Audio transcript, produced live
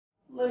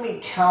let me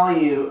tell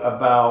you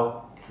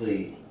about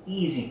the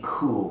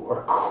EZCOO,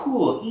 or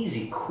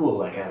EZCOO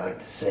like I like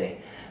to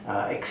say,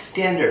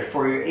 extender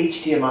for your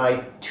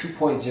HDMI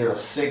 2.0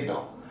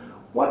 signal.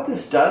 What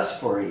this does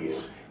for you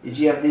is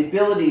you have the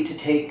ability to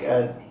take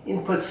an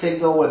input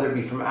signal, whether it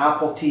be from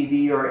Apple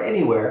TV or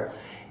anywhere,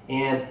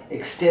 and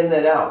extend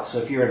that out. So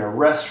if you're in a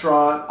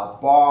restaurant,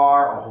 a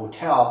bar, a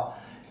hotel,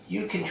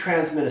 you can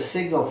transmit a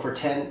signal for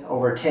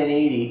over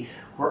 1080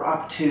 for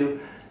up to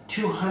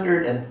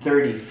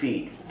 230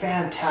 feet.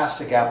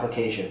 Fantastic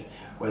application,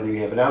 whether you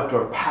have an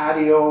outdoor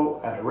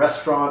patio, at a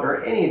restaurant,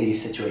 or any of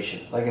these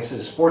situations. Like I said,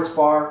 a sports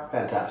bar,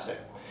 fantastic.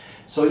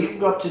 So you can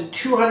go up to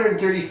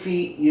 230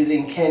 feet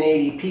using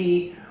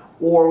 1080p,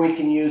 or we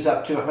can use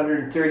up to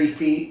 130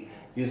 feet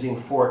using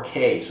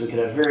 4K, so we can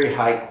have very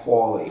high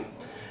quality.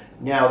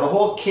 Now, the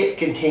whole kit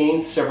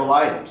contains several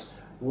items.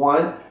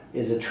 One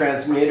is a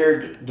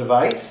transmitter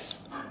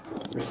device,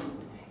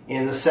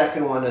 and the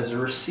second one is a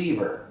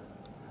receiver.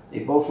 They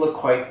both look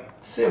quite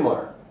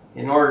similar.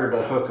 In order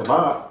to hook them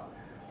up,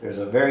 there's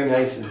a very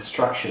nice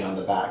instruction on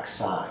the back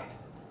side.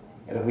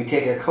 And if we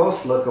take a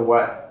close look at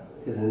what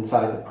is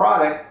inside the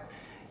product,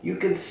 you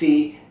can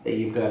see that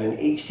you've got an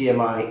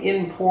HDMI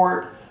in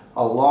port,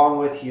 along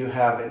with you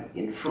have an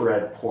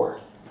infrared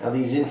port. Now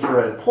these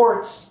infrared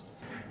ports,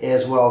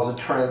 as well as a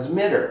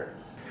transmitter,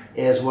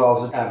 as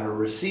well as have a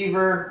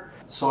receiver,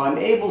 so I'm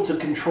able to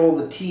control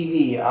the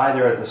TV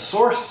either at the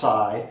source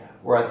side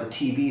or at the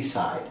TV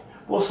side.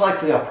 Most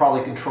likely I'll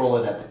probably control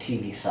it at the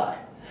TV side.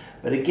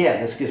 But again,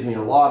 this gives me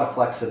a lot of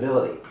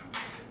flexibility.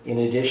 In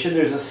addition,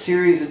 there's a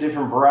series of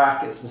different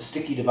brackets and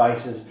sticky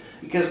devices,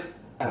 because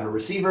I have a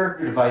receiver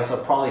device I'll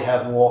probably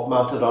have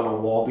mounted on a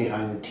wall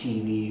behind the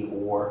TV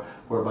or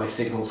where my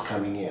signal's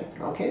coming in.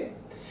 Okay.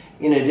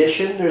 In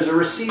addition, there's a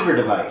receiver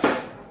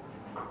device.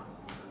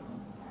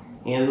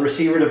 And the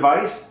receiver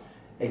device,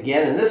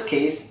 again in this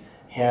case,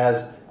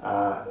 has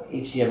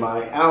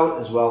HDMI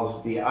out as well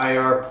as the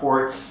IR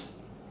ports,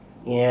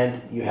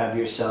 and you have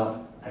yourself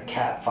a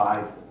Cat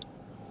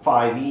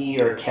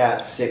 5e or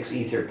Cat 6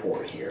 Ether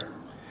port here.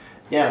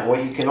 Now,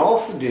 what you can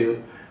also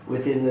do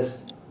within this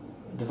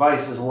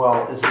device as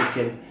well is we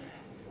can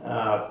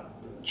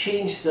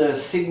change the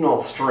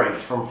signal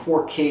strength from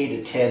 4K to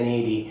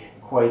 1080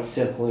 quite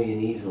simply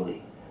and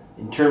easily.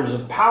 In terms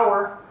of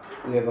power,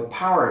 we have a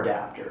power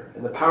adapter,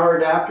 and the power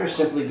adapter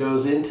simply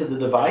goes into the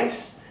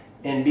device,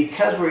 and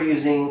because we're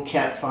using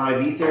Cat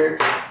 5 Ether,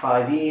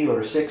 5e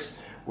or 6,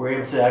 we're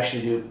able to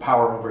actually do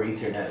power over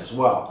Ethernet as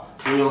well.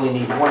 So we only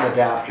need one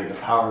adapter to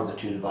power the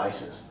two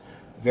devices.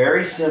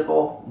 Very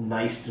simple,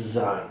 nice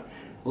design.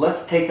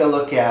 Let's take a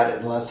look at it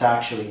and let's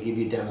actually give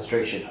you a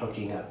demonstration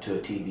hooking up to a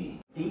TV.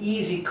 The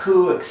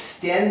EZCOO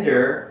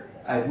extender,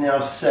 I've now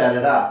set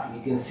it up.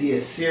 You can see a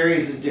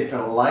series of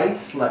different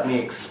lights. Let me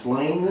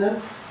explain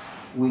them.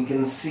 We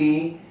can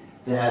see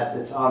that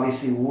it's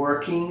obviously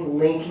working,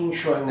 linking,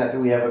 showing that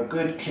we have a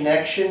good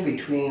connection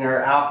between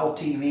our Apple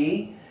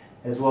TV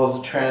as well as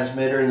the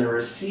transmitter and the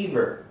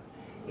receiver.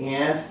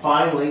 And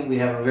finally, we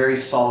have a very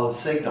solid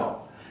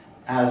signal.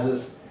 As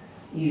this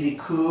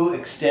EZCOO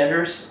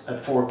extenders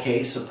at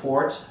 4K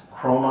supports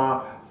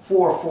Chroma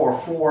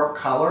 444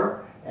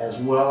 color as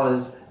well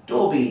as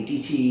Dolby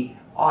DT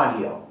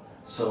audio.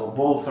 So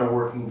both are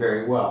working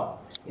very well.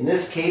 In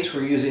this case,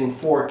 we're using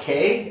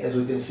 4K, as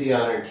we can see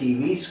on our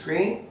TV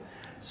screen.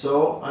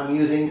 So I'm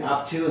using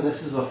up to, and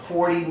this is a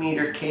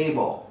 40-meter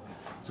cable.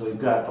 So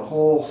we've got the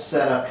whole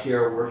setup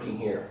here working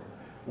here.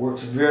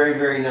 Works very,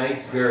 very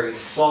nice, very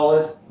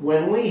solid.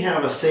 When we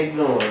have a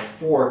signal of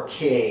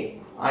 4K,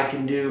 I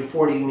can do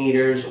 40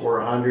 meters or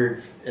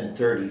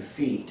 130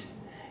 feet.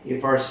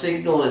 If our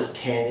signal is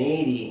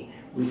 1080,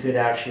 we could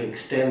actually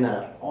extend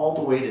that all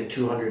the way to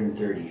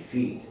 230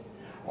 feet.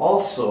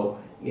 Also,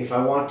 if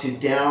I want to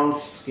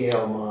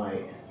downscale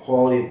my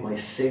quality of my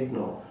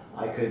signal,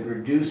 I could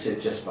reduce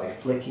it just by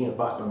flicking a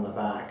button on the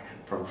back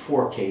from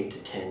 4K to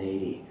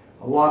 1080.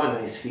 A lot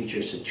of nice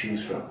features to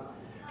choose from.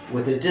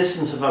 With a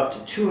distance of up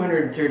to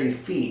 230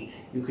 feet,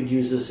 you could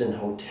use this in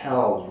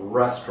hotels,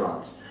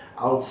 restaurants,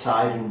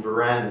 outside in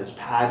verandas,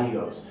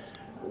 patios,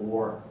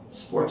 or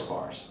sports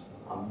bars.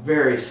 A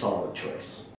very solid choice.